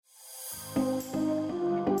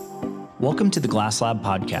Welcome to the Glass Lab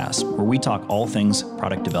podcast, where we talk all things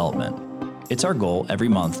product development. It's our goal every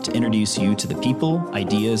month to introduce you to the people,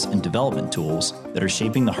 ideas, and development tools that are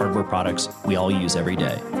shaping the hardware products we all use every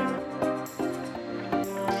day.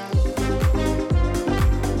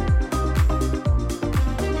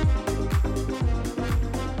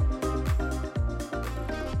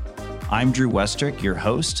 I'm Drew Westrick, your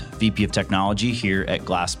host, VP of Technology here at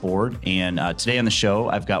Glassboard. And today on the show,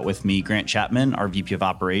 I've got with me Grant Chapman, our VP of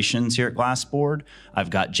Operations here at Glassboard.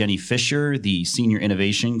 I've got Jenny Fisher, the Senior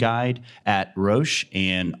Innovation Guide at Roche,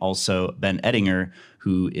 and also Ben Ettinger,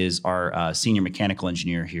 who is our Senior Mechanical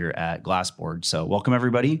Engineer here at Glassboard. So welcome,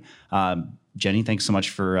 everybody. Jenny, thanks so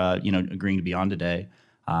much for agreeing to be on today.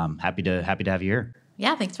 Happy to have you here.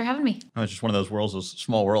 Yeah, thanks for having me. Oh, it's just one of those worlds, those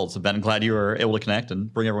small worlds. So Ben, I'm glad you were able to connect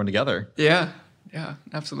and bring everyone together. Yeah,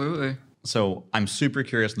 absolutely. So I'm super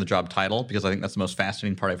curious in the job title because I think that's the most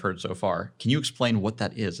fascinating part I've heard so far. Can you explain what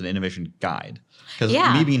that is, an innovation guide? Because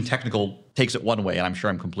me being technical takes it one way, and I'm sure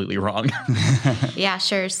I'm completely wrong. Yeah,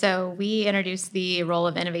 sure. So we introduced the role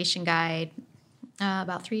of innovation guide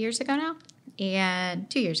about 3 years ago now. And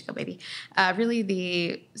 2 years ago, maybe.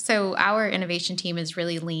 So our innovation team is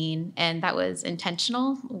really lean, and that was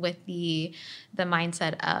intentional with the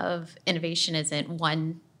mindset of innovation isn't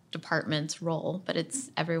one department's role, but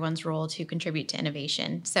it's everyone's role to contribute to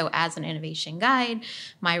innovation. So as an innovation guide,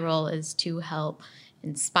 my role is to help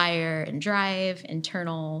inspire and drive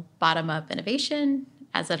internal bottom-up innovation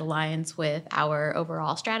as it aligns with our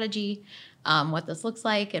overall strategy. What this looks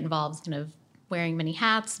like involves kind of wearing many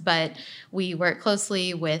hats, but we work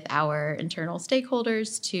closely with our internal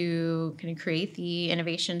stakeholders to kind of create the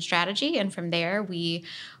innovation strategy. And from there, we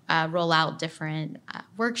roll out different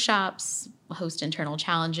workshops, host internal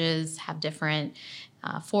challenges, have different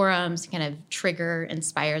forums, kind of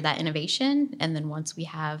inspire that innovation. And then once we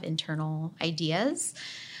have internal ideas,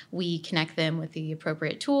 we connect them with the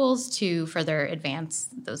appropriate tools to further advance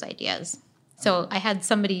those ideas. So I had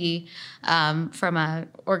somebody from an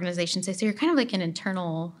organization say, so you're kind of like an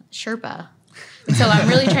internal Sherpa. And so I'm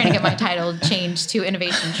really trying to get my title changed to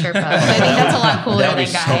Innovation Sherpa. So I think that's a lot cooler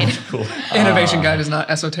than guide. So cool. Innovation guide is not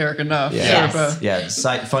esoteric enough. Yeah. Sherpa. Yeah.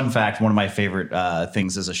 Fun fact, one of my favorite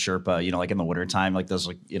things is a Sherpa, like in the wintertime, like those,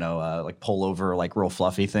 like pull over, like real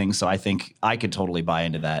fluffy things. So I think I could totally buy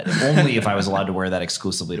into that, only if I was allowed to wear that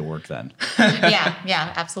exclusively to work then.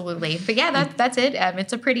 Yeah, absolutely. But yeah, that's it.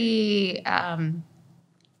 It's a pretty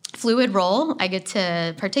fluid role. I get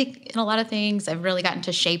to partake in a lot of things. I've really gotten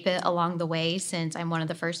to shape it along the way since I'm one of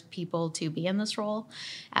the first people to be in this role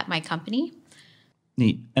at my company.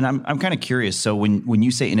 Neat. And I'm kind of curious. So when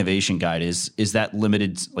you say innovation guide, is that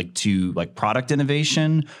limited to product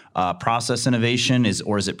innovation, process innovation,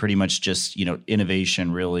 or is it pretty much just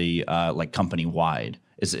innovation really company wide?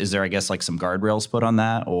 Is there, I guess, some guardrails put on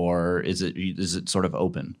that, or is it sort of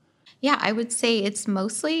open? Yeah, I would say it's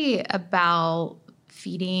mostly about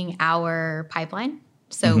feeding our pipeline,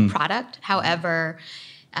 so product. However,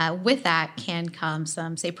 with that can come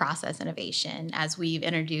some, say, process innovation as we've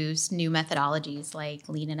introduced new methodologies like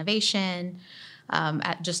lean innovation, running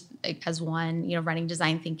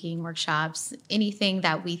design thinking workshops, anything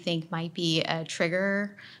that we think might be a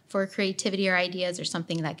trigger for creativity or ideas or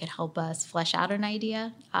something that could help us flesh out an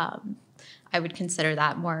idea. I would consider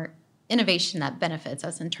that more innovation that benefits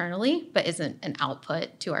us internally, but isn't an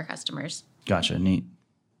output to our customers. Gotcha. Neat.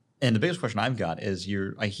 And the biggest question I've got is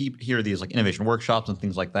I hear these innovation workshops and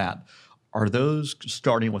things like that. Are those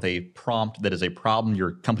starting with a prompt that is a problem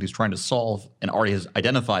your company's trying to solve and already has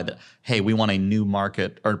identified that, hey, we want a new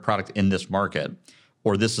market or product in this market,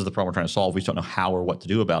 or this is the problem we're trying to solve, we just don't know how or what to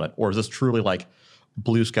do about it? Or is this truly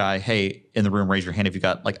blue sky, hey, in the room, raise your hand if you've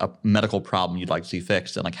got a medical problem you'd like to see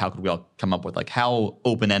fixed, and how could we all come up with how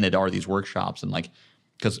open-ended are these workshops? And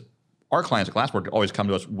because our clients at Glassboard always come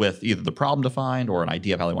to us with either the problem defined or an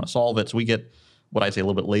idea of how they want to solve it. So we get what I say a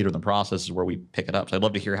little bit later in the process is where we pick it up. So I'd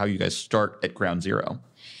love to hear how you guys start at ground zero.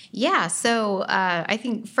 Yeah, so I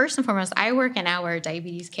think first and foremost, I work in our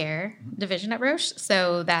diabetes care division at Roche.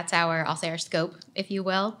 So that's I'll say our scope, if you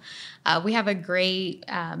will. We have a great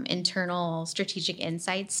internal strategic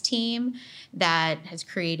insights team that has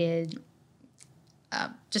created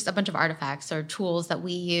just a bunch of artifacts or tools that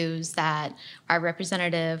we use that are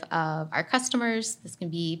representative of our customers. This can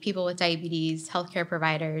be people with diabetes, healthcare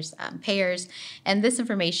providers, payers, and this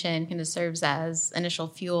information kind of serves as initial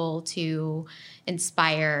fuel to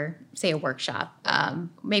inspire, say, a workshop.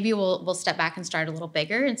 Maybe we'll step back and start a little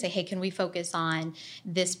bigger and say, hey, can we focus on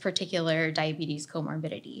this particular diabetes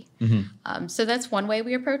comorbidity? So that's one way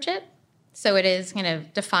we approach it. So it is kind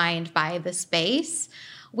of defined by the space.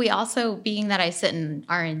 We also, being that I sit in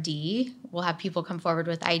R&D, will have people come forward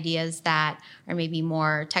with ideas that are maybe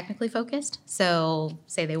more technically focused. So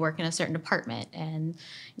say they work in a certain department and,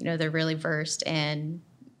 they're really versed in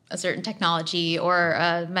a certain technology or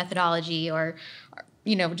a methodology or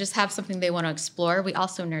just have something they want to explore. We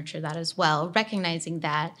also nurture that as well, recognizing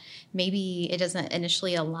that maybe it doesn't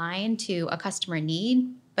initially align to a customer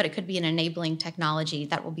need, but it could be an enabling technology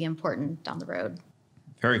that will be important down the road.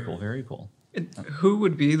 Very cool. Very cool. Who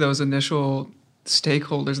would be those initial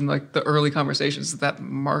stakeholders in like the early conversations? Is that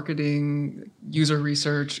marketing, user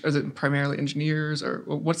research? Is it primarily engineers, or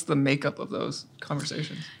what's the makeup of those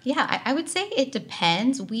conversations? Yeah, I would say it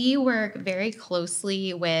depends. We work very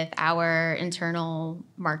closely with our internal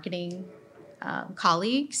marketing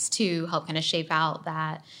colleagues to help kind of shape out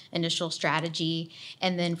that initial strategy.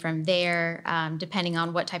 And then from there, depending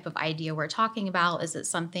on what type of idea we're talking about, is it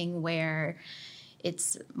something where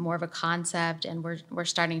it's more of a concept and we're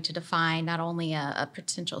starting to define not only a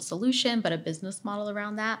potential solution, but a business model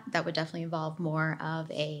around that would definitely involve more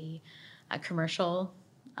of a commercial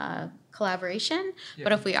collaboration. Yeah.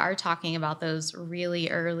 But if we are talking about those really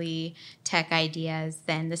early tech ideas,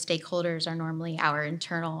 then the stakeholders are normally our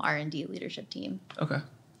internal R&D leadership team. Okay.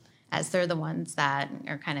 As they're the ones that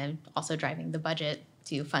are kind of also driving the budget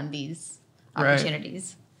to fund these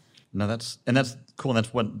opportunities. Right. No, that's cool. And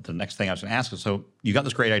that's what the next thing I was going to ask is, so you got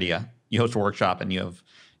this great idea, you host a workshop, and you have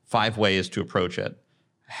 5 ways to approach it.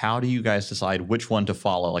 How do you guys decide which one to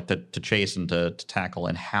follow, like to chase and to tackle?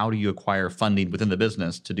 And how do you acquire funding within the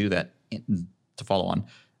business to do that, to follow on?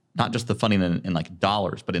 Not just the funding in like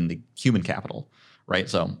dollars, but in the human capital, right?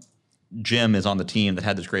 So Jim is on the team that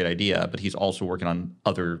had this great idea, but he's also working on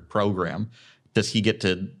other program. Does he get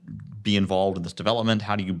to be involved in this development?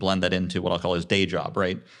 How do you blend that into what I'll call his day job,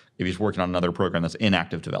 right? If he's working on another program that's in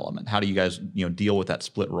active development, how do you guys deal with that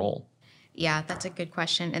split role? Yeah, that's a good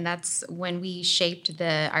question. And that's when we shaped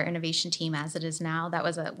our innovation team as it is now. That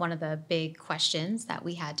was one of the big questions that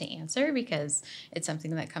we had to answer because it's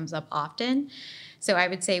something that comes up often. So I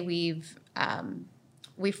would say we've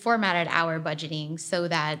formatted our budgeting so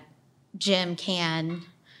that Jim can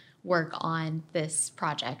work on this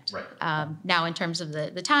project. Right. Now, in terms of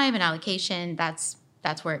the time and allocation, that's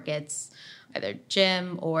where it gets either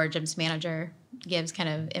Jim or Jim's manager gives kind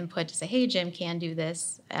of input to say, hey, Jim can do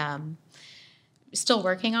this. Still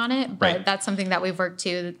working on it, but right. That's something that we've worked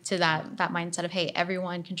to that mindset of, hey,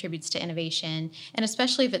 everyone contributes to innovation. And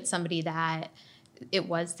especially if it's somebody that it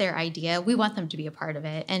was their idea, we want them to be a part of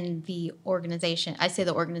it. And the organization,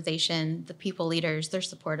 the people leaders, they're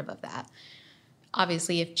supportive of that.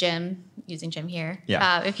 Obviously, if Jim, using Jim here,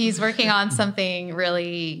 if he's working on something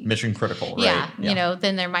really mission critical, right? Yeah,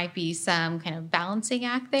 then there might be some kind of balancing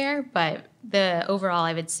act there. But the overall,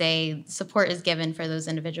 I would say, support is given for those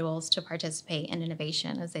individuals to participate in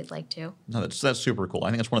innovation as they'd like to. No, that's super cool. I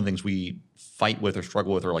think that's one of the things we fight with or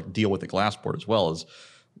struggle with or like deal with at Glassport as well is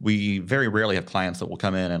we very rarely have clients that will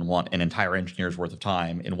come in and want an entire engineer's worth of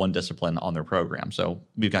time in one discipline on their program. So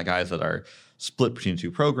we've got guys that are split between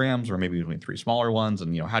 2 programs or maybe between 3 smaller ones.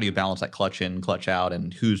 And, how do you balance that clutch in, clutch out,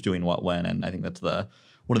 and who's doing what when? And I think that's one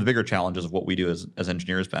of the bigger challenges of what we do as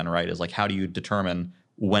engineers, Ben, right, is like how do you determine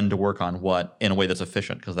when to work on what in a way that's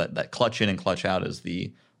efficient? Because that clutch in and clutch out is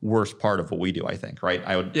the worst part of what we do, I think, right?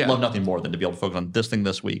 I would love nothing more than to be able to focus on this thing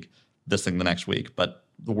this week, this thing the next week, but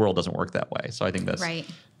the world doesn't work that way. So I think that's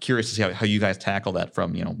curious to see how you guys tackle that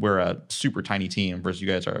from, we're a super tiny team versus you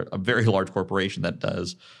guys are a very large corporation that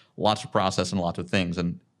does lots of process and lots of things.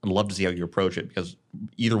 And I'd love to see how you approach it because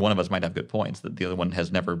either one of us might have good points that the other one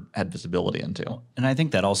has never had visibility into. And I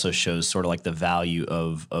think that also shows sort of like the value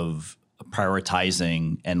of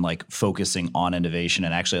prioritizing and like focusing on innovation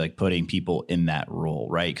and actually like putting people in that role,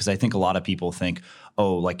 right? Because I think a lot of people think,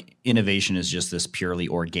 oh, like innovation is just this purely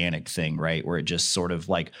organic thing, right? Where it just sort of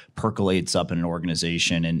like percolates up in an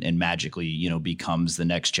organization and magically, becomes the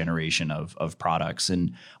next generation of products.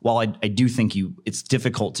 And while I do think it's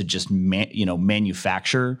difficult to just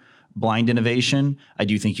manufacture blind innovation, I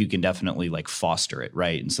do think you can definitely like foster it,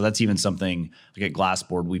 right? And so that's even something like at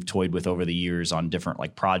Glassport we've toyed with over the years on different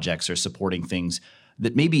like projects or supporting things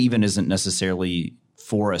that maybe even isn't necessarily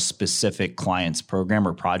for a specific client's program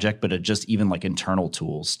or project, but just even like internal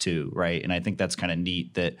tools too, right? And I think that's kind of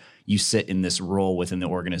neat that you sit in this role within the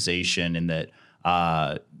organization and that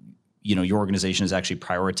your organization is actually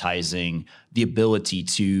prioritizing the ability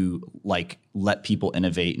to like let people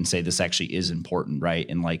innovate and say this actually is important, right?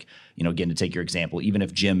 And like, again, to take your example, even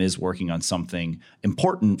if Jim is working on something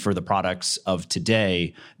important for the products of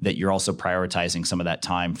today, that you're also prioritizing some of that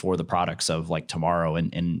time for the products of like tomorrow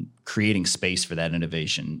and creating space for that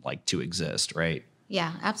innovation like to exist, right?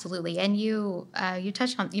 Yeah, absolutely. And you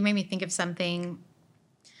touched on, you made me think of something.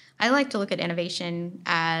 I like to look at innovation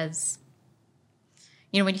as,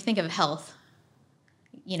 when you think of health,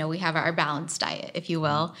 we have our balanced diet, if you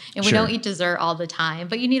will, and we Sure. don't eat dessert all the time,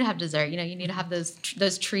 but you need to have dessert. You need to have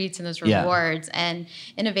those treats and those rewards. And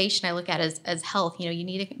innovation, I look at as health. You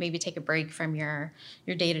need to maybe take a break from your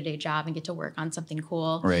day-to-day job and get to work on something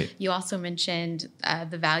cool. Right. You also mentioned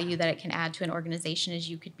the value that it can add to an organization is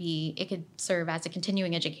it could serve as a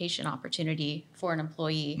continuing education opportunity for an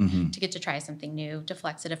employee to get to try something new, to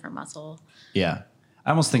flex a different muscle. Yeah. I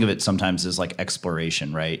almost think of it sometimes as like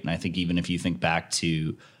exploration, right? And I think even if you think back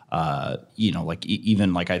to,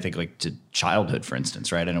 even like I think like to childhood, for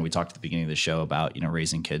instance, right? I know we talked at the beginning of the show about,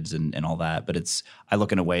 raising kids and all that, but I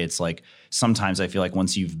look in a way, it's like sometimes I feel like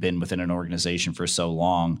once you've been within an organization for so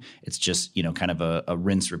long, it's just, kind of a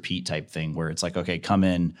rinse repeat type thing where it's like, okay, come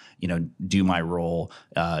in, do my role.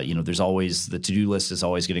 There's always the to-do list is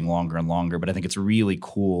always getting longer and longer, but I think it's really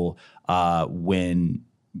cool when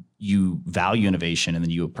you value innovation and then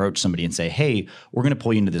you approach somebody and say, hey, we're going to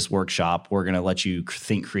pull you into this workshop. We're going to let you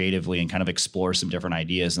think creatively and kind of explore some different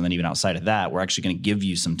ideas. And then even outside of that, we're actually going to give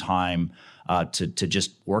you some time to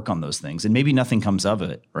just work on those things. And maybe nothing comes of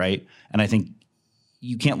it, right? And I think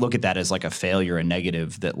you can't look at that as like a failure, a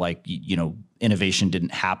negative that like, innovation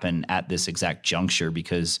didn't happen at this exact juncture,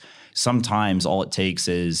 because sometimes all it takes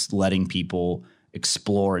is letting people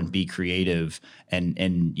explore and be creative and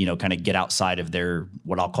kind of get outside of their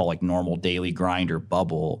what I'll call like normal daily grind or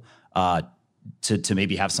bubble to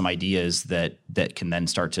maybe have some ideas that can then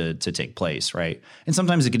start to take place, right? And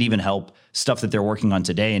sometimes it could even help stuff that they're working on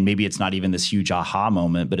today, and maybe it's not even this huge aha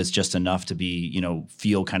moment, but it's just enough to be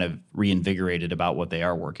feel kind of reinvigorated about what they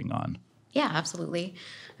are working on. Yeah, absolutely.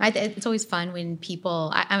 It's always fun when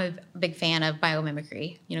people, I'm a big fan of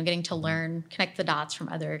biomimicry, getting to learn, connect the dots from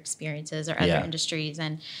other experiences or other industries.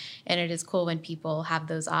 And it is cool when people have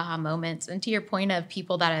those aha moments. And to your point of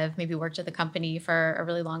people that have maybe worked at the company for a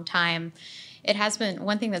really long time, it has been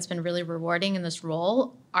one thing that's been really rewarding in this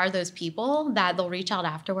role are those people that they'll reach out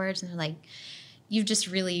afterwards and they're like, you just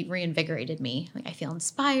really reinvigorated me. Like, I feel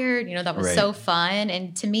inspired. That was so fun.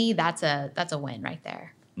 And to me, that's a win right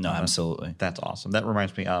there. No, absolutely. That's awesome. That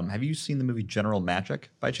reminds me, have you seen the movie General Magic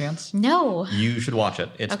by chance? No. You should watch it.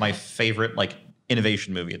 It's my favorite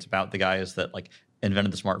innovation movie. It's about the guys that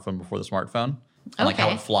invented the smartphone before the smartphone and how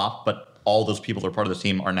it flopped. But all those people that are part of the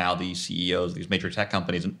team are now the CEOs of these major tech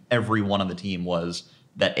companies, and every one on the team was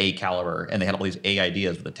that A caliber, and they had all these A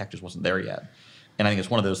ideas, but the tech just wasn't there yet. And I think it's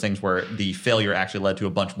one of those things where the failure actually led to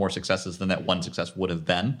a bunch more successes than that one success would have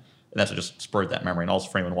been. And that's what just spurred that memory. And also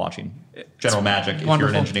for anyone watching General Magic, if you're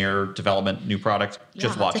an engineer, development, new product,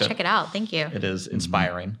 just watch it. Check it out. Thank you. It is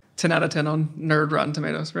inspiring. 10 out of 10 on Nerd Rotten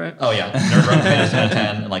Tomatoes, right? Oh, yeah. Nerd Rotten Tomatoes 10 out of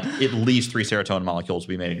 10. And at least 3 serotonin molecules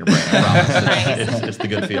will be made in your brain. I promise. It's the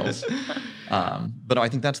good feels. But I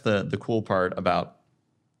think that's the cool part about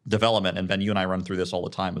development. And Ben, you and I run through this all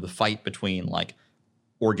the time with the fight between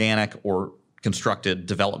organic or constructed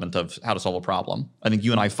development of how to solve a problem. I think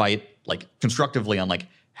you and I fight constructively on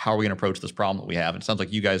how are we going to approach this problem that we have? And it sounds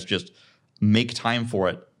like you guys just make time for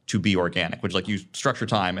it to be organic, which you structure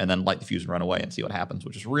time and then light the fuse and run away and see what happens,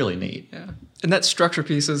 which is really neat. Yeah. And that structure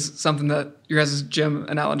piece is something that your guys' gym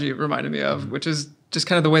analogy reminded me of, which is just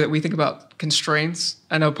kind of the way that we think about constraints.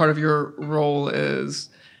 I know part of your role is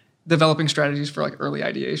developing strategies for early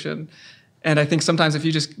ideation. And I think sometimes if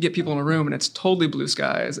you just get people in a room and it's totally blue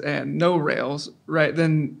skies and no rails, right,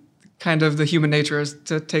 then kind of the human nature is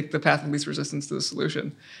to take the path of least resistance to the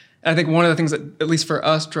solution. And I think one of the things that, at least for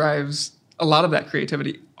us, drives a lot of that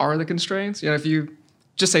creativity are the constraints. If you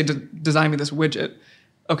just say, design me this widget,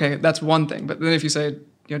 okay, that's one thing. But then if you say,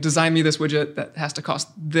 design me this widget that has to cost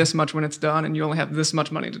this much when it's done and you only have this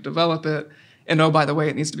much money to develop it, and oh, by the way,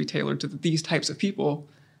 it needs to be tailored to these types of people,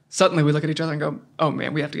 suddenly we look at each other and go, oh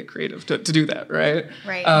man, we have to get creative to do that, right?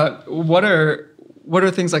 Right. What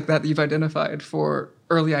are things like that you've identified for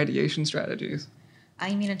early ideation strategies?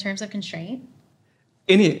 You mean in terms of constraint?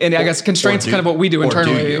 And I guess constraints kind of what we do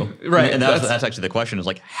internally. Do you? Right. And that's actually the question is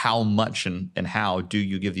how much and how do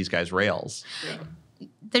you give these guys rails? Yeah.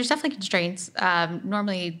 There's definitely constraints.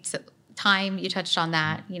 Normally time, you touched on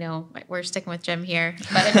that, we're sticking with Jim here,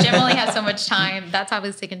 but if Jim only has so much time, that's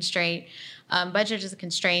obviously a constraint. Budget is a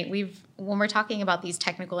constraint. When we're talking about these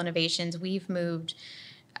technical innovations, we've moved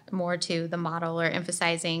more to the model or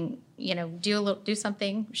emphasizing, do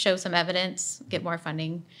something, show some evidence, get more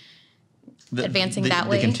funding, advancing that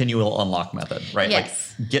way. The continual unlock method, right?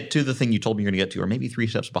 Yes. Get to the thing you told me you're going to get to, or maybe 3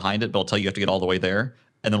 steps behind it, but I'll tell you have to get all the way there.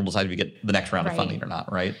 and then we'll decide if we get the next round of Right. funding or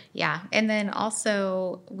not, right? Yeah. And then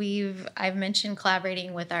also I've mentioned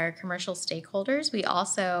collaborating with our commercial stakeholders. We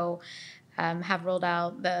also have rolled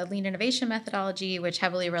out the lean innovation methodology, which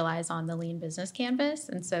heavily relies on the lean business canvas.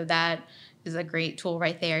 And so that is a great tool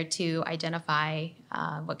right there to identify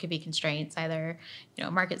what could be constraints, either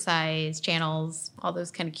market size, channels, all those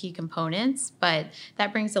kind of key components. But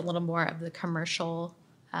that brings a little more of the commercial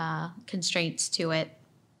constraints to it.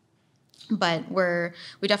 But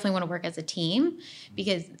we definitely want to work as a team,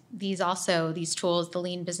 because these tools, the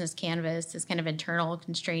lean business canvas, this kind of internal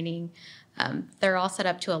constraining, they're all set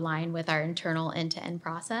up to align with our internal end-to-end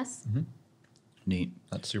process. Mm-hmm. Neat.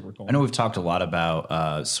 That's super cool. I know we've talked a lot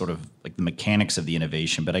about sort of like the mechanics of the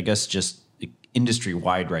innovation, but I guess just industry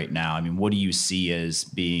wide right now, I mean, what do you see as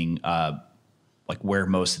being like where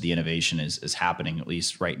most of the innovation is happening, at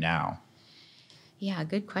least right now? Yeah,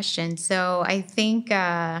 good question. So I think we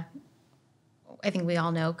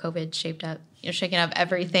all know COVID shaking up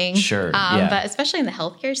everything. Sure. Yeah. But especially in the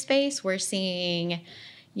healthcare space, we're seeing,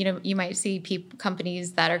 you might see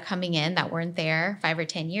companies that are coming in that weren't there 5 or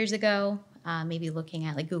 10 years ago, maybe looking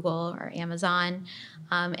at like Google or Amazon.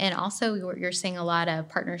 And also you're seeing a lot of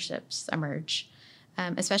partnerships emerge,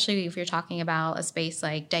 especially if you're talking about a space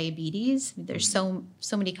like diabetes. There's so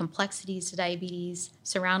many complexities to diabetes,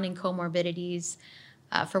 surrounding comorbidities.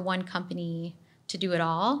 For one company to do it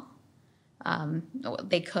all,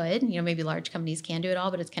 they could, maybe large companies can do it all,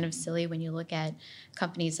 but it's kind of silly when you look at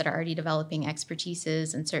companies that are already developing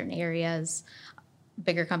expertises in certain areas,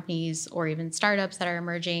 bigger companies or even startups that are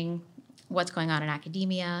emerging, what's going on in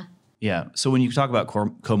academia. Yeah. So when you talk about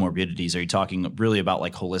comorbidities, are you talking really about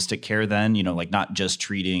like holistic care then, like not just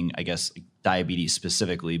treating, I guess, diabetes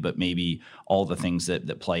specifically, but maybe all the things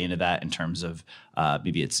that play into that in terms of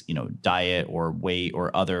maybe it's, diet or weight or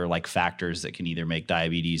other like factors that can either make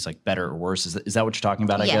diabetes like better or worse. Is that what you're talking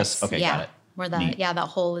about, I guess? Okay, yeah. got it. Where that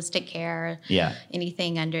holistic care,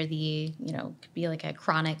 anything under the, could be like a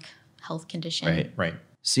chronic health condition. Right.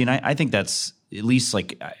 See, and I think that's at least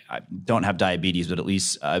like I don't have diabetes, but at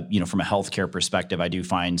least from a healthcare perspective, I do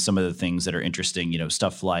find some of the things that are interesting.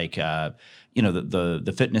 Stuff like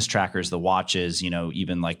the fitness trackers, the watches.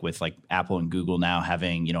 Even like with like Apple and Google now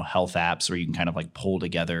having health apps where you can kind of like pull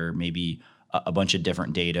together maybe a bunch of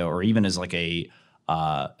different data, or even as like a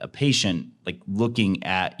patient like looking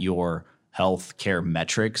at your healthcare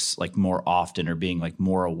metrics like more often, or being like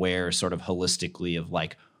more aware sort of holistically of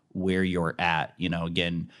like where you're at.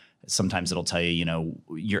 Again, sometimes it'll tell you,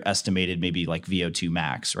 your estimated maybe like VO2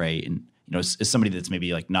 max, right? And, as somebody that's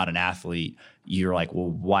maybe like not an athlete, you're like, well,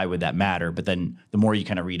 why would that matter? But then the more you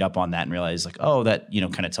kind of read up on that and realize like, oh, that,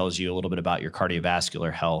 kind of tells you a little bit about your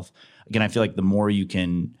cardiovascular health. Again, I feel like the more you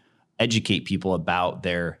can educate people about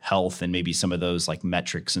their health and maybe some of those like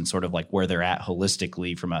metrics and sort of like where they're at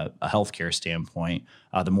holistically from a healthcare standpoint,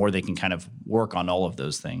 the more they can kind of work on all of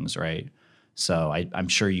those things, right? So I'm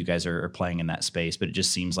sure you guys are playing in that space, but it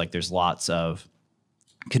just seems like there's lots of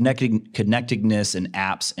connectedness and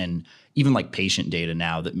apps and even like patient data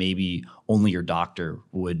now that maybe only your doctor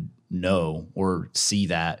would know or see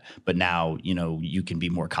that. But now, you can be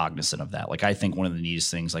more cognizant of that. Like I think one of the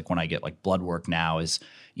neatest things, like when I get like blood work now is,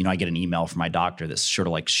 I get an email from my doctor that sort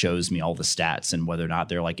of like shows me all the stats and whether or not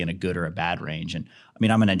they're like in a good or a bad range. And I mean,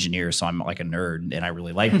 I'm an engineer, so I'm like a nerd and I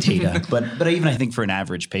really like data, but even I think for an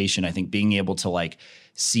average patient, I think being able to like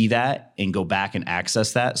see that and go back and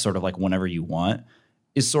access that sort of like whenever you want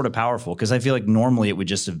is sort of powerful. Cause I feel like normally it would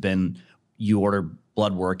just have been you order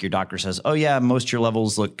blood work, your doctor says, oh yeah, most of your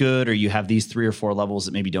levels look good, or you have these 3 or 4 levels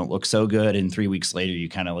that maybe don't look so good. And 3 weeks later, you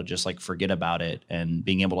kind of just like forget about it, and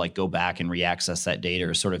being able to like go back and reaccess that data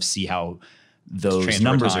or sort of see how those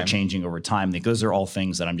numbers are changing over time. Like those are all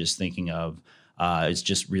things that I'm just thinking of. It's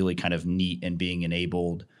just really kind of neat and being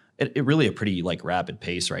enabled at really a pretty like rapid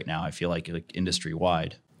pace right now. I feel like industry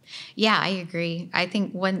wide. Yeah, I agree. I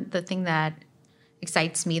think the thing that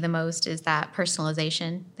excites me the most is that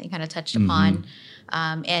personalization that you kind of touched upon.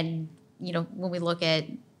 And, when we look at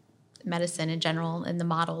medicine in general and the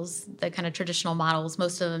models, the kind of traditional models,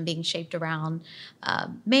 most of them being shaped around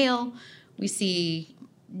male, we see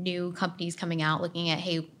new companies coming out looking at,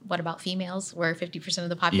 hey, what about females? We're 50% of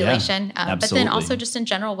the population. But then also just in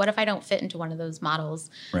general, what if I don't fit into one of those models?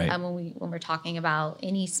 Right. When we're talking about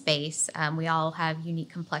any space, we all have unique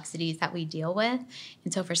complexities that we deal with.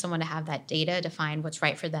 And so for someone to have that data to find what's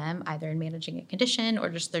right for them, either in managing a condition or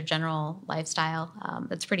just their general lifestyle,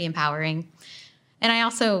 that's pretty empowering. And I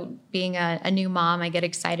also, being a new mom, I get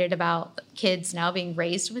excited about kids now being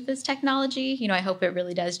raised with this technology. I hope it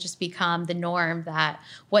really does just become the norm that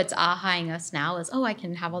what's ahaing us now is, I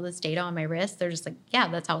can have all this data on my wrist. They're just like, yeah,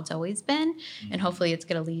 that's how it's always been. And hopefully it's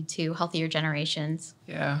going to lead to healthier generations.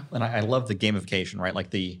 Yeah. And I love the gamification, right?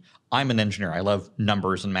 Like I'm an engineer. I love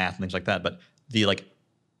numbers and math and things like that. But the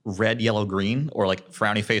red, yellow, green, or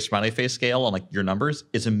frowny face, smiley face scale on your numbers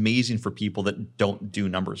is amazing for people that don't do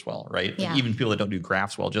numbers well, right? Yeah. Even people that don't do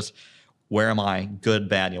graphs well. Just where am I, good,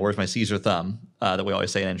 bad? Where's my Caesar thumb that we always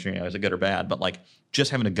say in engineering? Is it good or bad? But just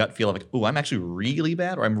having a gut feel of I'm actually really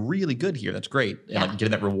bad or I'm really good here. That's great. And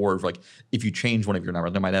getting that reward for if you change one of your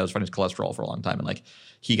numbers. My dad was fighting his cholesterol for a long time, and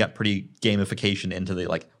he got pretty gamification into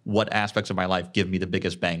the what aspects of my life give me the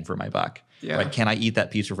biggest bang for my buck. Yeah. Right? Can I eat that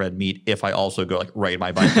piece of red meat if I also go ride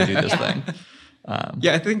my bike to do this thing?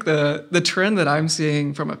 I think the trend that I'm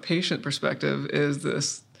seeing from a patient perspective is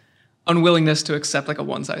this unwillingness to accept a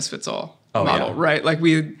one size fits all model, yeah. right?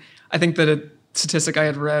 I think that a statistic I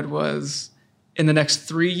had read was in the next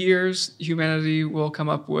 3 years, humanity will come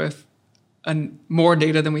up with more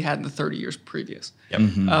data than we had in the 30 years previous. Yep.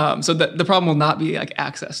 Mm-hmm. So the problem will not be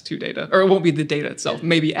access to data, or it won't be the data itself,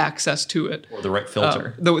 maybe access to it. Or the right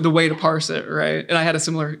filter. The way to parse it, right? And I had a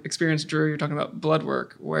similar experience, Drew, you're talking about blood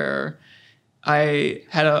work, where I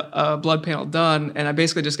had a blood panel done, and I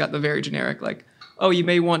basically just got the very generic, you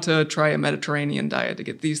may want to try a Mediterranean diet to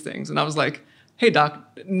get these things. And I was like, hey,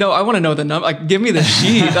 doc, no, I want to know the number. Give me the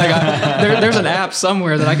sheet. There's an app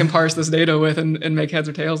somewhere that I can parse this data with and make heads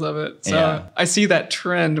or tails of it. So I see that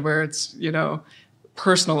trend where it's,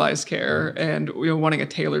 personalized care and wanting a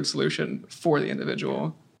tailored solution for the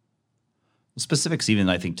individual. Specifics, even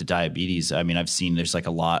I think to diabetes. I mean, I've seen there's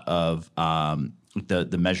a lot of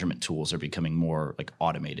the measurement tools are becoming more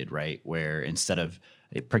automated, right? Where instead of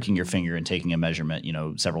pricking your finger and taking a measurement,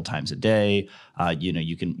 several times a day,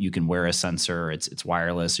 you can wear a sensor. It's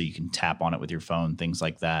wireless, or you can tap on it with your phone, things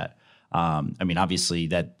like that. I mean, obviously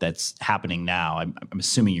that's happening now. I'm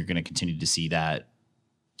assuming you're going to continue to see that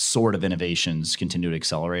sort of innovations continue to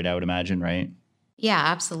accelerate, I would imagine, right? Yeah,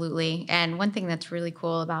 absolutely. And one thing that's really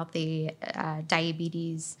cool about the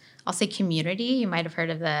diabetes, I'll say community, you might have heard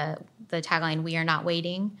of the tagline, "We are not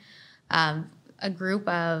waiting." A group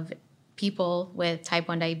of people with type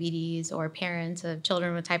 1 diabetes or parents of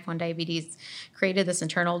children with type 1 diabetes created this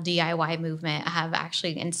internal DIY movement, have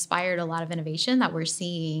actually inspired a lot of innovation that we're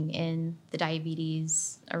seeing in the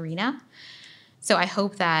diabetes arena. So I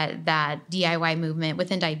hope that DIY movement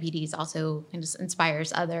within diabetes also just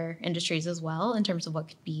inspires other industries as well in terms of what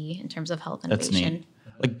could be in terms of health innovation.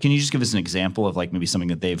 That's neat. Can you just give us an example of maybe something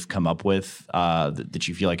that they've come up with that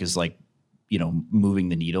you feel like is moving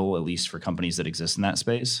the needle, at least for companies that exist in that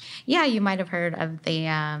space? Yeah, you might have heard of the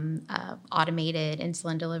automated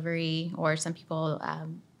insulin delivery, or some people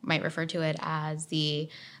might refer to it as the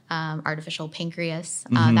artificial pancreas.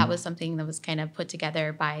 That was something that was kind of put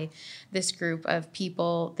together by this group of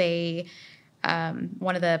people. They,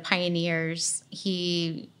 one of the pioneers,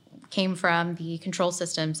 he came from the control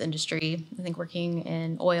systems industry, I think working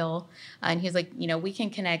in oil. And he was like, we can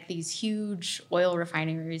connect these huge oil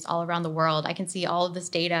refineries all around the world. I can see all of this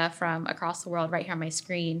data from across the world right here on my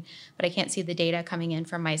screen, but I can't see the data coming in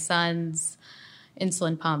from my son's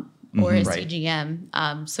insulin pump or his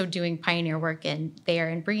CGM. So doing pioneer work in there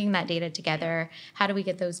and bringing that data together, how do we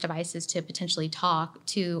get those devices to potentially talk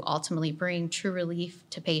to ultimately bring true relief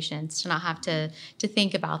to patients, to not have to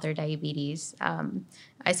think about their diabetes?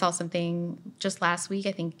 I saw something just last week.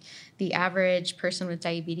 I think the average person with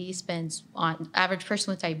diabetes on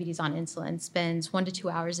insulin spends 1 to 2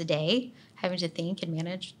 hours a day having to think and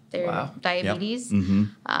manage their diabetes. Yep. Mm-hmm.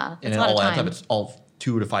 And it all adds up. It's all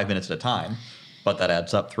 2 to 5 minutes at a time. But that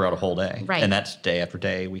adds up throughout a whole day. Right. And that's day after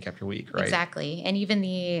day, week after week, right? Exactly. And even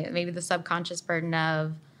maybe the subconscious burden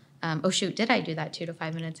of, did I do that 2 to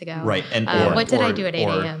 5 minutes ago? Right. And what did I do at 8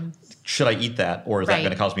 a.m.? Should I eat that? Or is that going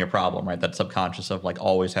to cause me a problem, right? That subconscious of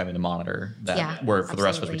always having to monitor that, where for the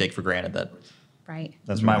rest of us, we take for granted that. Right.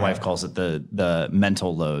 That's my wife calls it the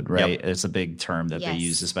mental load, right? Yep. It's a big term that they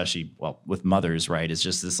use, especially with mothers, right? It's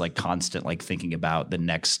just this constant thinking about the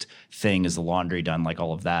next thing. Is the laundry done?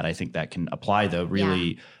 All of that. I think that can apply though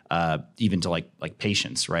really even to like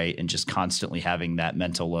patients, right? And just constantly having that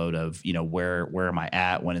mental load of where am I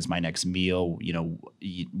at? When is my next meal?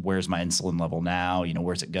 Where's my insulin level now?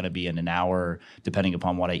 Where's it going to be in an hour? Depending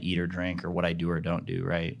upon what I eat or drink or what I do or don't do,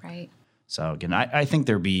 right? Right. So again, I think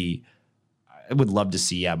I would love to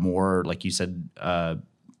see more, like you said,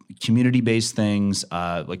 community-based things,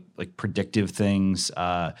 like predictive things,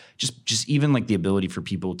 just even like the ability for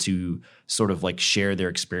people to sort of like share their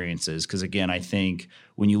experiences. Because again, I think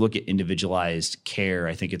when you look at individualized care,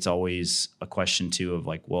 I think it's always a question too of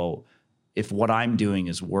like, well, if what I'm doing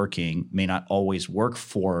is working, may not always work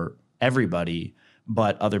for everybody,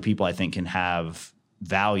 but other people I think can have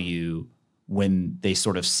value when they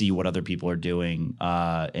sort of see what other people are doing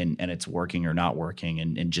and it's working or not working,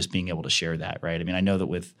 and just being able to share that, right? I mean, I know that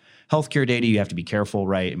with healthcare data, you have to be careful,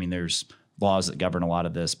 right? I mean, there's laws that govern a lot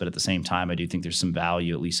of this, but at the same time, I do think there's some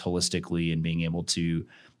value, at least holistically, in being able to,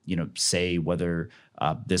 say whether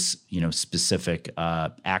this, specific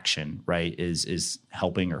action, right, is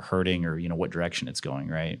helping or hurting, or, what direction it's going,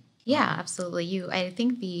 right? Yeah, absolutely. I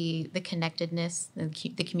think the connectedness,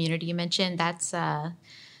 the community you mentioned, that's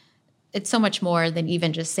it's so much more than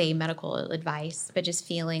even just say medical advice, but just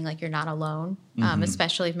feeling like you're not alone,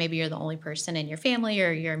 especially if maybe you're the only person in your family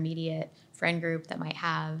or your immediate friend group that might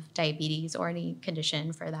have diabetes or any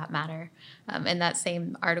condition for that matter. In that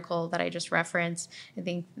same article that I just referenced, I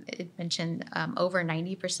think it mentioned over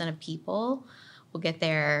 90% of people will get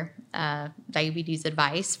their diabetes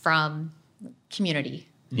advice from community.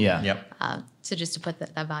 Yeah. Yep. So just to put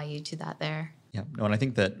that value to that there. Yeah. No, and I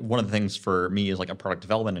think that one of the things for me is like a product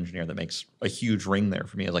development engineer that makes a huge ring there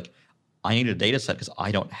for me is like, I need a data set because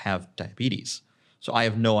I don't have diabetes. So I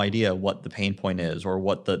have no idea what the pain point is or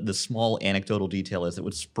what the small anecdotal detail is that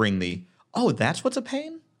would spring oh, that's what's a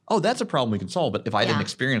pain? Oh, that's a problem we can solve. But if I didn't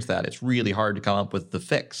experience that, it's really hard to come up with the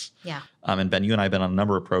fix. Yeah. And Ben, you and I have been on a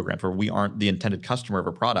number of programs where we aren't the intended customer of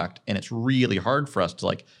a product, and it's really hard for us to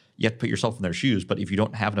like, you have to put yourself in their shoes, but if you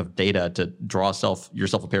don't have enough data to draw yourself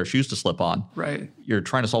a pair of shoes to slip on, Right. You're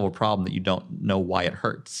trying to solve a problem that you don't know why it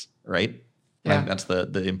hurts, right? Yeah. I think that's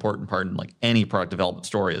the important part in like any product development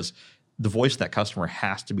story is the voice of that customer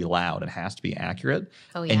has to be loud. It has to be accurate.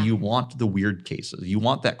 Oh, yeah. And you want the weird cases. You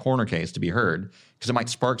want that corner case to be heard because it might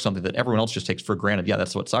spark something that everyone else just takes for granted. Yeah,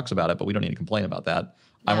 that's what sucks about it, but we don't need to complain about that.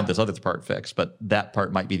 I want this other part fixed, but that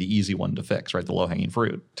part might be the easy one to fix, right? The low-hanging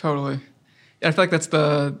fruit. Totally. I feel like that's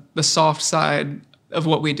the soft side of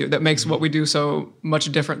what we do that makes what we do so much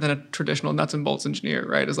different than a traditional nuts and bolts engineer,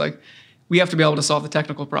 right? Is like we have to be able to solve the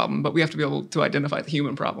technical problem, but we have to be able to identify the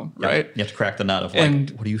human problem, right? You have to crack the nut of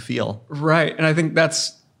like, what do you feel? Right. And I think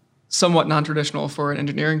that's somewhat non-traditional for an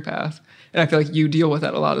engineering path. And I feel like you deal with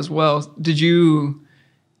that a lot as well. Did you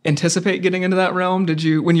anticipate getting into that realm?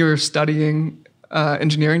 When you were studying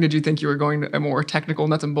engineering, did you think you were going to a more technical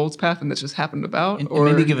nuts and bolts path and this just happened about? And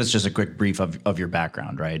maybe give us just a quick brief of your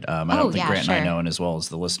background, right? I don't think Grant sure. and I know it as well as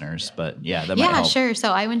the listeners, but that might help. Yeah, sure.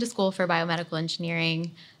 So I went to school for biomedical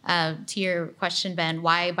engineering. To your question, Ben,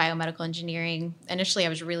 why biomedical engineering? Initially, I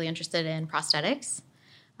was really interested in prosthetics.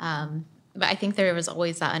 But I think there was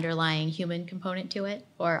always that underlying human component to it,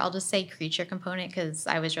 or I'll just say creature component because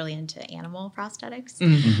I was really into animal prosthetics.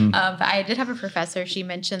 Mm-hmm. But I did have a professor. She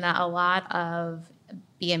mentioned that a lot of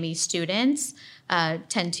BME students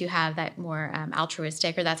tend to have that more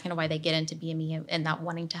altruistic, or that's kind of why they get into BME and not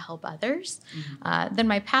wanting to help others. Mm-hmm. Then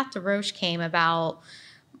my path to Roche came about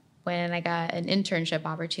when I got an internship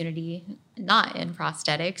opportunity, not in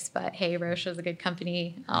prosthetics, but hey, Roche was a good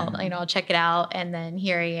company. I'll check it out. And then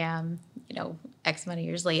here I am, X amount of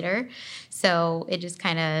years later. So it just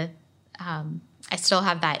kind of, I still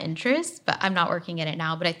have that interest, but I'm not working in it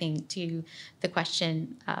now. But I think to the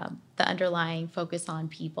question, the underlying focus on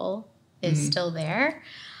people is still there.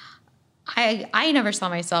 I never saw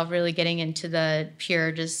myself really getting into the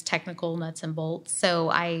pure just technical nuts and bolts. So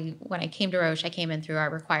when I came to Roche, I came in through our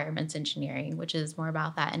requirements engineering, which is more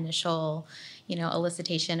about that initial,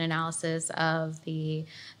 elicitation analysis of the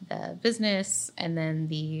business and then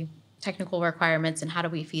the technical requirements and how do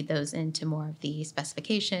we feed those into more of the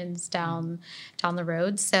specifications down the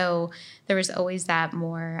road. So there was always that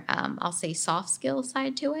more, I'll say, soft skill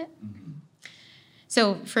side to it. Mm-hmm.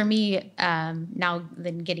 So for me, now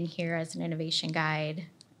then getting here as an innovation guide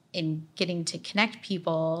and getting to connect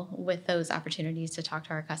people with those opportunities to talk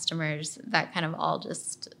to our customers, that kind of all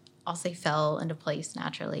just, I'll say, fell into place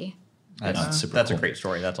naturally. That's a great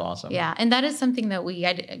story. That's awesome. Yeah, and that is something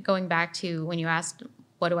that going back to when you asked,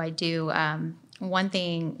 what do I do? One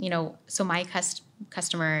thing, so my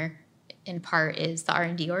customer in part is the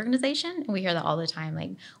R&D organization. And we hear that all the time.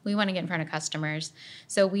 Like, we want to get in front of customers.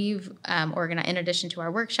 So we've organized, in addition to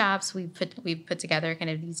our workshops, we've put together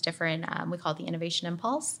kind of these different, we call it the Innovation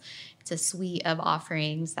Impulse. It's a suite of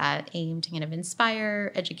offerings that aim to kind of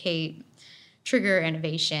inspire, educate, trigger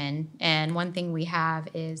innovation. And one thing we have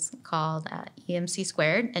is called EMC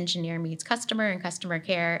squared, engineer meets customer and customer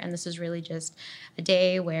care. And this is really just a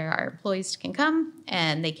day where our employees can come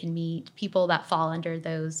and they can meet people that fall under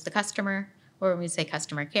the customer, or when we say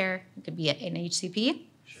customer care, it could be an HCP.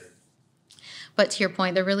 But to your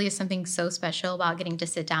point, there really is something so special about getting to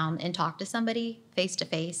sit down and talk to somebody face to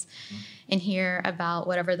face and hear about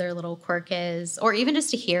whatever their little quirk is, or even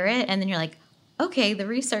just to hear it. And then you're like, okay, the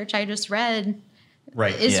research I just read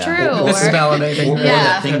is true. This is validating. Or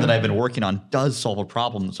that thing that I've been working on does solve a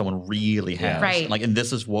problem that someone really has. Right. Like, and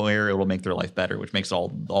this is where it will make their life better, which makes all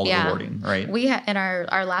the rewarding, right? We in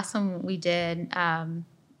our last one we did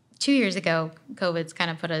 2 years ago, COVID's kind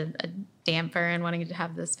of put a damper in wanting to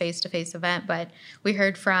have this face-to-face event, but we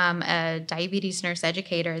heard from a diabetes nurse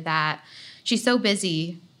educator that she's so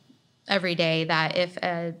busy every day that if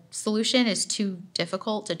a solution is too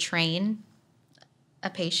difficult to train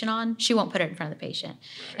a patient on, she won't put it in front of the patient.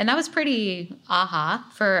 And that was pretty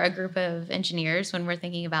for a group of engineers when we're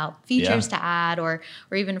thinking about features to add, or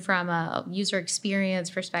even from a user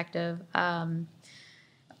experience perspective.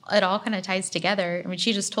 It all kind of ties together. I mean,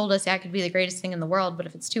 she just told us that could be the greatest thing in the world, but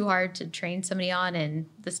if it's too hard to train somebody on in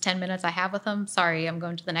this 10 minutes I have with them, sorry, I'm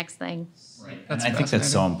going to the next thing. Right. And I think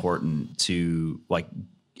that's so important to like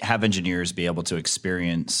have engineers be able to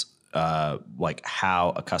experience like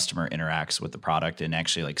how a customer interacts with the product and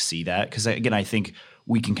actually like see that. Because again, I think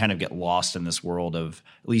we can kind of get lost in this world of,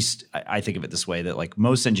 at least I think of it this way, that like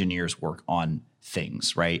most engineers work on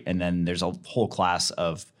things, right? And then there's a whole class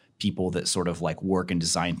of people that sort of like work and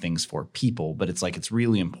design things for people, but it's like it's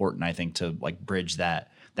really important, I think, to like bridge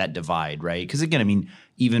that divide, right? Because again, I mean,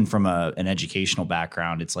 even from an educational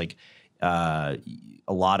background, it's like a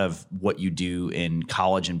lot of what you do in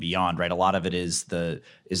college and beyond, right? A lot of it is the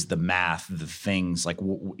math, the things like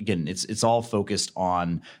again, it's all focused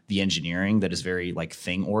on the engineering that is very like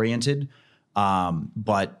thing oriented,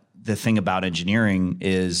 but the thing about engineering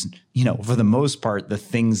is, you know, for the most part, the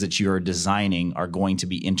things that you're designing are going to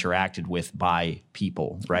be interacted with by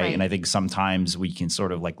people, right? And I think sometimes we can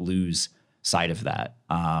sort of like lose sight of that.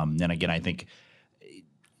 And again, I think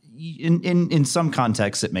in some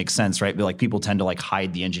contexts it makes sense, right? But like people tend to like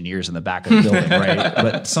hide the engineers in the back of the building, right?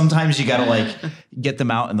 But sometimes you got to like get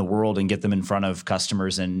them out in the world and get them in front of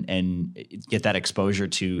customers and get that exposure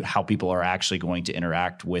to how people are actually going to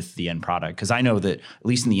interact with the end product. Because I know that at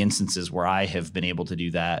least in the instances where I have been able to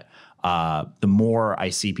do that, the more I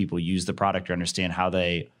see people use the product or understand how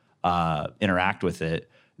they interact with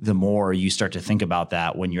it, the more you start to think about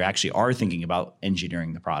that when you actually are thinking about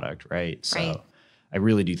engineering the product, right? So I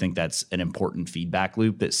really do think that's an important feedback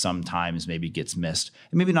loop that sometimes maybe gets missed.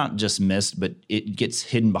 And maybe not just missed, but it gets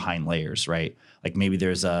hidden behind layers, right? Like maybe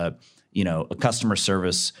there's a customer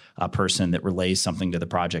service person that relays something to the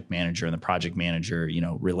project manager, and the project manager,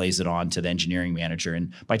 relays it on to the engineering manager.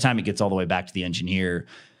 And by the time it gets all the way back to the engineer,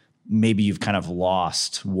 maybe you've kind of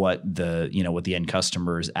lost what the end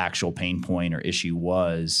customer's actual pain point or issue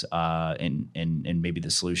was, and maybe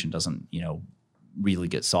the solution doesn't, really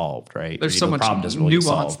get solved, right? There's so much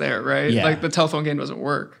nuance there, right? Yeah. Like the telephone game doesn't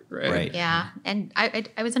work, right? Yeah. And I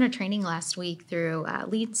was in a training last week through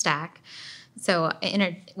Lead Stack. So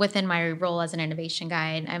within my role as an innovation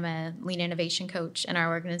guide, I'm a lean innovation coach in our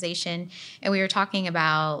organization. And we were talking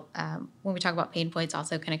about, when we talk about pain points,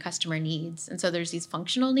 also kind of customer needs. And so there's these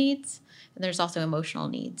functional needs, and there's also emotional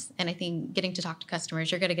needs. And I think getting to talk to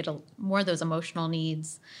customers, you're going to get more of those emotional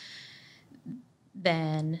needs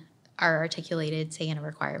than are articulated, say, in a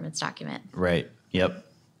requirements document. Right. Yep.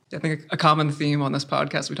 I think a common theme on this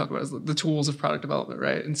podcast we talk about is the tools of product development,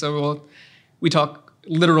 right? And so we talk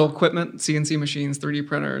literal equipment, CNC machines, 3D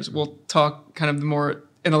printers. We'll talk kind of the more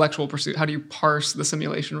intellectual pursuit. How do you parse the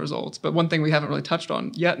simulation results? But one thing we haven't really touched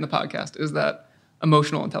on yet in the podcast is that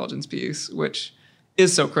emotional intelligence piece, which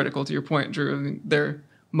is so critical to your point, Drew. I mean,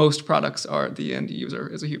 most products are the end user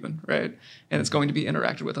is a human, right? And it's going to be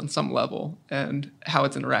interacted with on some level, and how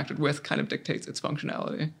it's interacted with kind of dictates its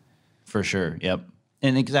functionality. For sure. Yep.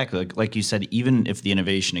 And exactly like you said, even if the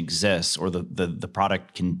innovation exists or the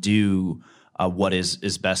product can do what is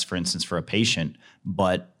best, for instance, for a patient,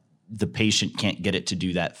 but the patient can't get it to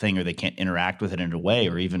do that thing, or they can't interact with it in a way,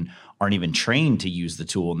 or even aren't even trained to use the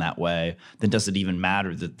tool in that way, then does it even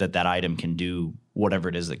matter that item can do whatever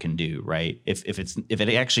it is it can do, right? If it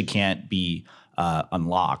actually can't be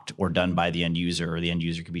unlocked or done by the end user, or the end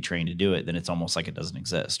user can be trained to do it, then it's almost like it doesn't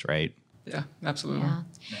exist, right? Yeah, absolutely.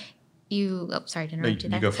 Yeah. Sorry to interrupt you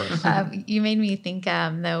there. You go first. You made me think,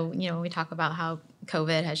 though, when we talk about how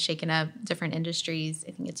COVID has shaken up different industries.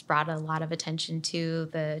 I think it's brought a lot of attention to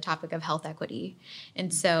the topic of health equity.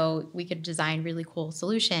 And so we could design really cool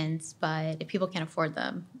solutions, but if people can't afford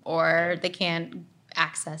them or they can't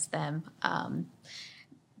access them,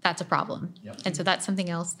 that's a problem. Yep. And so that's something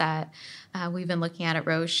else that we've been looking at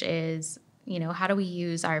Roche is, how do we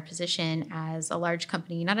use our position as a large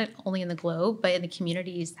company, not only in the globe, but in the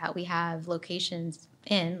communities that we have locations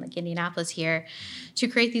in, like Indianapolis here, to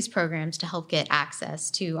create these programs to help get access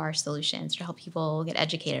to our solutions, to help people get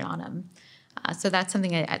educated on them. So that's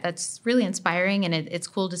something that's really inspiring, and it's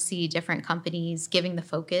cool to see different companies giving the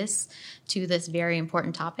focus to this very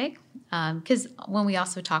important topic. Because when we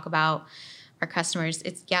also talk about our customers,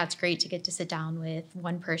 it's great to get to sit down with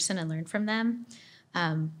one person and learn from them.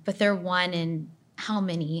 But they're one in how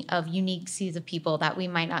many of unique seas of people that we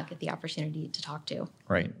might not get the opportunity to talk to.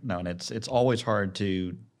 Right. No, and it's always hard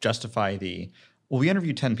to justify we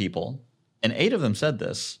interviewed 10 people and 8 of them said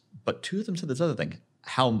this, but 2 of them said this other thing.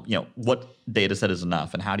 How, what data set is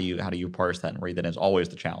enough, and how do you parse that and read that is always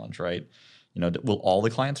the challenge, right? Will all the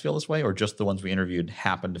clients feel this way, or just the ones we interviewed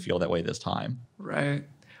happen to feel that way this time? Right.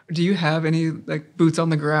 Do you have any boots on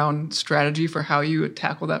the ground strategy for how you would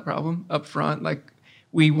tackle that problem up front?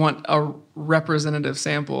 We want a representative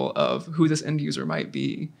sample of who this end user might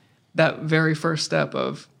be. That very first step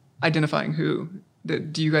of identifying who.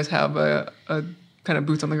 Do you guys have a kind of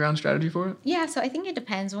boots on the ground strategy for it? Yeah, so I think it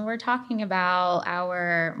depends. When we're talking about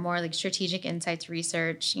our more strategic insights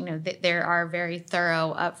research, there are very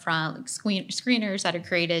thorough upfront screeners that are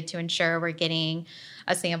created to ensure we're getting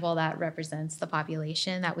a sample that represents the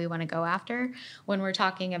population that we want to go after. When we're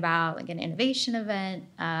talking about an innovation event,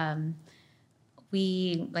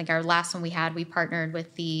 our last one we partnered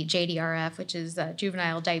with the JDRF, which is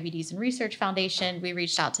Juvenile Diabetes and Research Foundation. We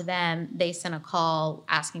reached out to them. They sent a call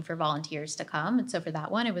asking for volunteers to come. And so for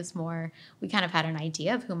that one, it was more, we kind of had an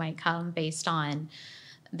idea of who might come based on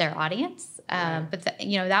their audience. But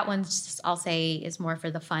that one's just, I'll say, is more for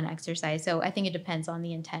the fun exercise. So I think it depends on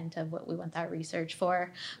the intent of what we want that research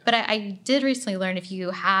for. But I did recently learn if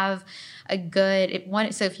you have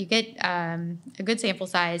if you get a good sample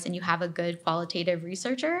size and you have a good qualitative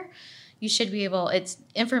researcher, you should be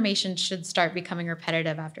information should start becoming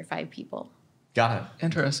repetitive after 5 people. Got it.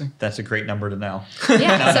 Interesting. That's a great number to know.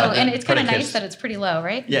 Yeah. And it's kind of nice that it's pretty low,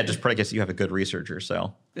 right? Yeah, just predicates you have a good researcher.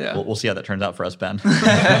 So yeah, we'll see how that turns out for us, Ben.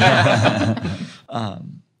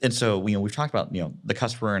 And so we've talked about the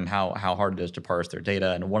customer and how hard it is to parse their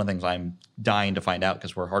data. And one of the things I'm dying to find out,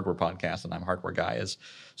 because we're a hardware podcast and I'm a hardware guy, is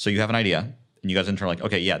so you have an idea and you guys internally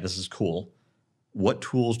okay, yeah, this is cool. What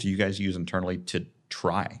tools do you guys use internally to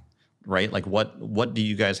try? Right? What do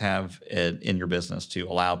you guys have in your business to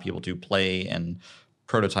allow people to play and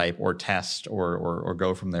prototype or test or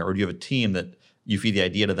go from there? Or do you have a team that you feed the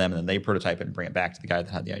idea to them and then they prototype it and bring it back to the guy that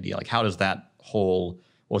had the idea? How does that whole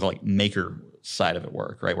maker side of it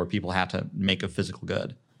work, right? Where people have to make a physical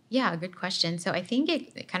good? Yeah, good question. So I think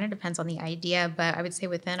it kind of depends on the idea, but I would say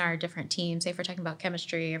within our different teams, say if we're talking about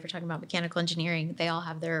chemistry, if we're talking about mechanical engineering, they all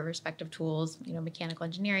have their respective tools. Mechanical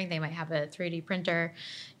engineering, they might have a 3D printer.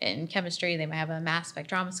 In chemistry, they might have a mass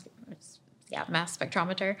spectrometer.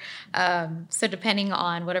 So depending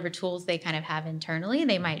on whatever tools they kind of have internally,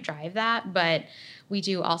 they might drive that. But we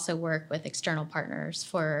do also work with external partners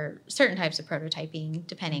for certain types of prototyping,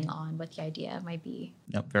 depending on what the idea might be.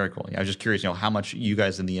 Yep, very cool. Yeah, I was just curious, how much you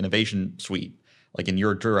guys in the innovation suite, in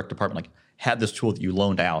your direct department, had this tool that you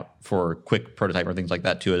loaned out for quick prototype or things like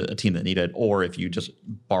that to a team that needed it, or if you just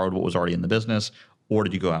borrowed what was already in the business, or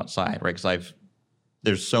did you go outside, right? Because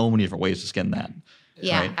there's so many different ways to skin that.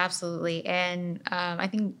 Yeah, right? Absolutely. And I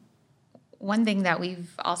think one thing that we've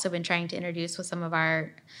also been trying to introduce with some of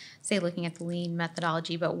our, say, looking at the lean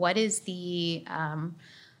methodology, but what is the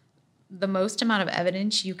most amount of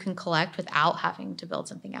evidence you can collect without having to build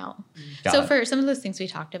something out? So for some of those things we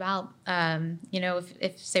talked about,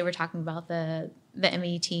 if say we're talking about the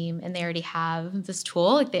ME team and they already have this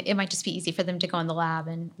tool, it might just be easy for them to go in the lab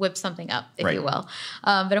and whip something up, if you will.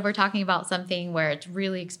 But if we're talking about something where it's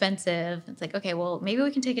really expensive, it's okay, well, maybe we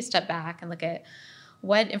can take a step back and look at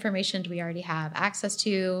what information do we already have access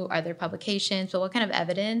to? Are there publications? But what kind of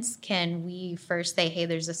evidence can we first say, hey,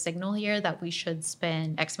 there's a signal here that we should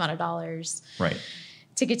spend X amount of dollars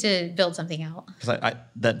to get to build something out? Because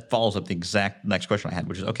that follows up the exact next question I had,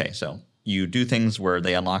 which is, okay, so you do things where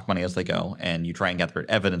they unlock money as they go and you try and gather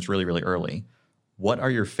evidence really, really early. What are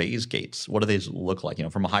your phase gates? What do these look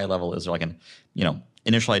like? From a high level, is there an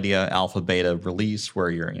initial idea, alpha, beta, release,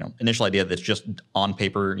 where your initial idea that's just on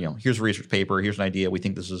paper, here's a research paper, here's an idea, we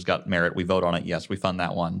think this has got merit, we vote on it, yes, we fund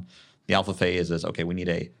that one. The alpha phase is, okay, we need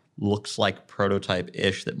a looks like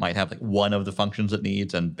prototype-ish that might have like one of the functions it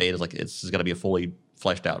needs, and beta is like it's got to be a fully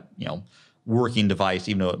fleshed out, working device,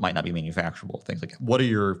 even though it might not be manufacturable. Things like, what are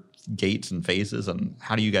your gates and phases, and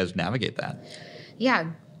how do you guys navigate that?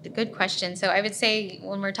 Yeah, good question. So I would say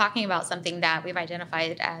when we're talking about something that we've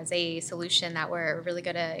identified as a solution that we're really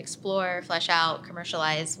going to explore, flesh out,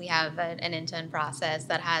 commercialize, we have an end-to-end process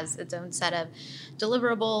that has its own set of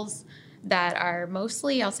deliverables that are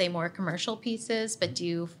mostly, I'll say, more commercial pieces, but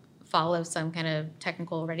do follow some kind of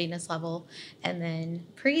technical readiness level. And then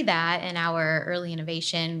pre that, in our early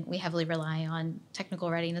innovation, we heavily rely on technical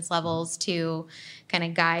readiness levels to kind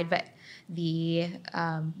of guide but the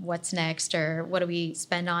what's next or what do we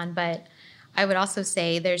spend on. But I would also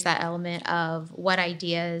say there's that element of what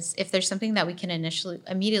ideas, if there's something that we can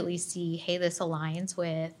immediately see, hey, this aligns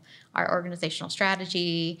with our organizational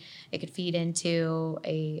strategy, it could feed into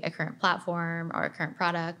a current platform or a current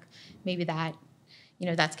product, maybe that,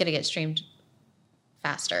 that's going to get streamed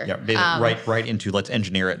faster. Yeah, right into let's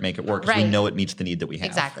engineer it, make it work, because we know it meets the need that we have.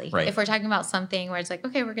 Exactly. Right. If we're talking about something where it's like,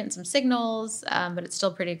 okay, we're getting some signals, but it's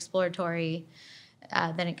still pretty exploratory,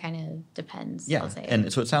 then it kind of depends. Yeah, I'll say.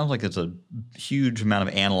 And so it sounds like it's a huge amount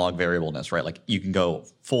of analog variableness, right? Like you can go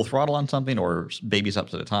full throttle on something or baby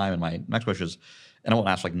steps at a time. And my next question is, and I won't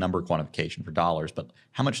ask like number quantification for dollars, but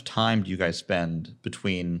how much time do you guys spend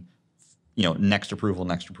between, next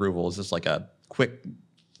approval? Is this like a quick,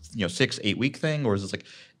 6-8 week thing, or is this like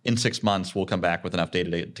in 6 months we'll come back with enough data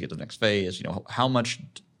to get to the next phase? How much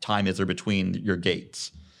time is there between your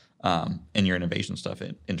gates and your innovation stuff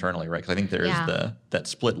internally, right? Because I think there's that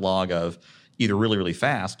split log of either really, really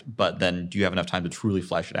fast, but then do you have enough time to truly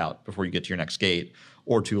flesh it out before you get to your next gate,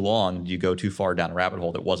 or too long, do you go too far down a rabbit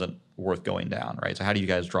hole that wasn't worth going down, right? So how do you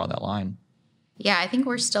guys draw that line? Yeah, I think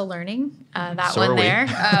we're still learning that So one are we.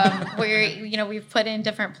 there. We've put in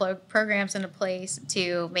different programs into place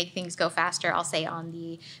to make things go faster. I'll say on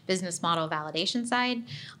the business model validation side,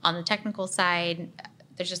 on the technical side,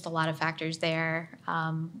 there's just a lot of factors there.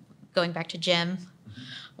 Going back to Jim,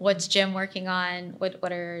 what's Jim working on?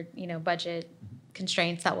 What are budget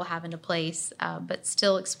constraints that we'll have into place? But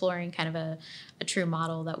still exploring kind of a true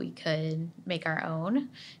model that we could make our own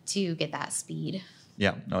to get that speed.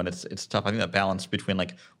 Yeah, no, and it's tough. I think that balance between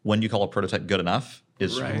like when you call a prototype good enough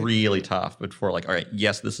is really tough. But for like, all right,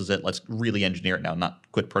 yes, this is it. Let's really engineer it now,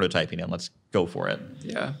 not quit prototyping and let's go for it.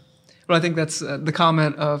 Yeah. Well, I think that's the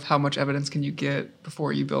comment of how much evidence can you get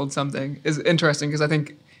before you build something is interesting, because I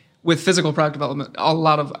think with physical product development, a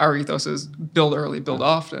lot of our ethos is build early, build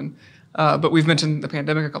often. But we've mentioned the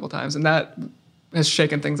pandemic a couple of times, and that has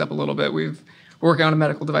shaken things up a little bit. We're working on a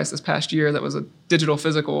medical device this past year that was a digital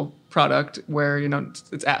physical product where,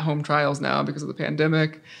 it's at-home trials now because of the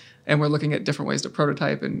pandemic, and we're looking at different ways to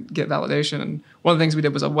prototype and get validation. And one of the things we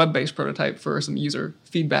did was a web-based prototype for some user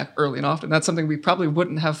feedback early and often. That's something we probably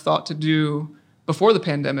wouldn't have thought to do before the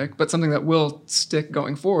pandemic, but something that will stick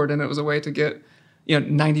going forward. And it was a way to get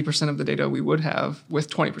 90% of the data we would have with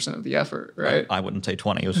 20% of the effort, right? I wouldn't say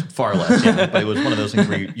 20. It was far less. Yeah, but it was one of those things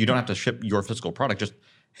where you don't have to ship your physical product. Just,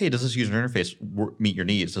 hey, does this user interface meet your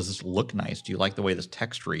needs? Does this look nice? Do you like the way this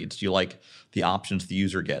text reads? Do you like the options the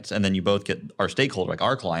user gets? And then you both get our stakeholder, like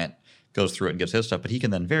our client, goes through it and gives his stuff, but he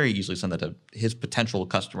can then very easily send that to his potential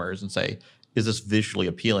customers and say, is this visually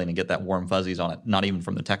appealing, and get that warm fuzzies on it, not even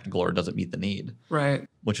from the technical, or does it meet the need? Right.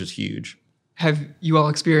 Which is huge. Have you all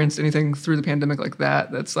experienced anything through the pandemic like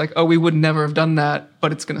that that's like, oh, we would never have done that,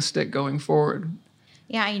 but it's going to stick going forward?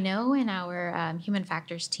 Yeah, I know in our human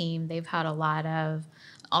factors team, they've had a lot of,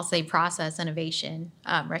 I'll say, process innovation,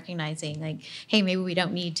 recognizing like, hey, maybe we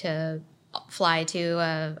don't need to fly to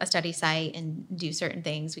a study site and do certain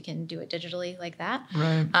things. We can do it digitally like that.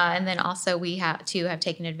 Right. And then also we have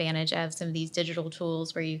taken advantage of some of these digital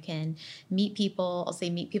tools where you can meet people, I'll say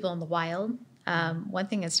meet people in the wild. One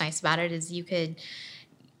thing that's nice about it is you could,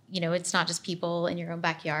 it's not just people in your own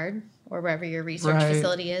backyard or wherever your research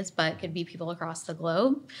facility is, but it could be people across the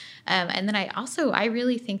globe. And then I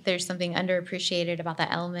really think there's something underappreciated about that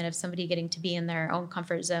element of somebody getting to be in their own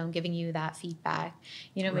comfort zone, giving you that feedback,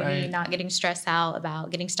 maybe not getting stressed out about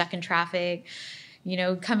getting stuck in traffic,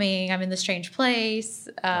 I'm in this strange place,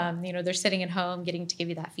 they're sitting at home getting to give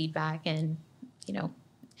you that feedback. And,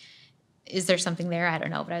 is there something there? I don't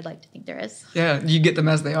know, but I'd like to think there is. Yeah, you get them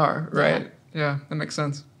as they are, right? Yeah, that makes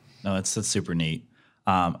sense. No, that's super neat.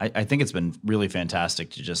 I think it's been really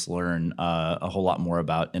fantastic to just learn a whole lot more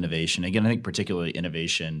about innovation. Again, I think particularly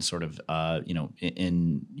innovation sort of,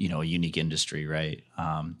 in a unique industry, right?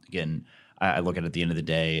 Again, I look at it at the end of the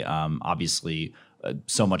day, obviously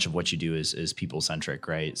so much of what you do is people-centric,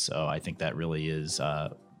 right? So I think that really is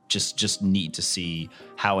just neat to see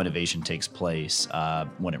how innovation takes place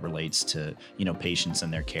when it relates to patients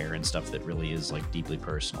and their care and stuff that really is like deeply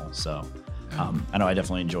personal. So I know I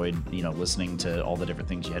definitely enjoyed listening to all the different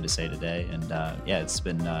things you had to say today, and it's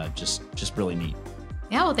been just really neat.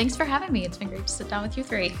 Yeah, well, thanks for having me. It's been great to sit down with you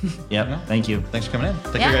three. Yep. Thank you. Thanks for coming in.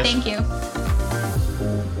 Take care, guys. Thank you.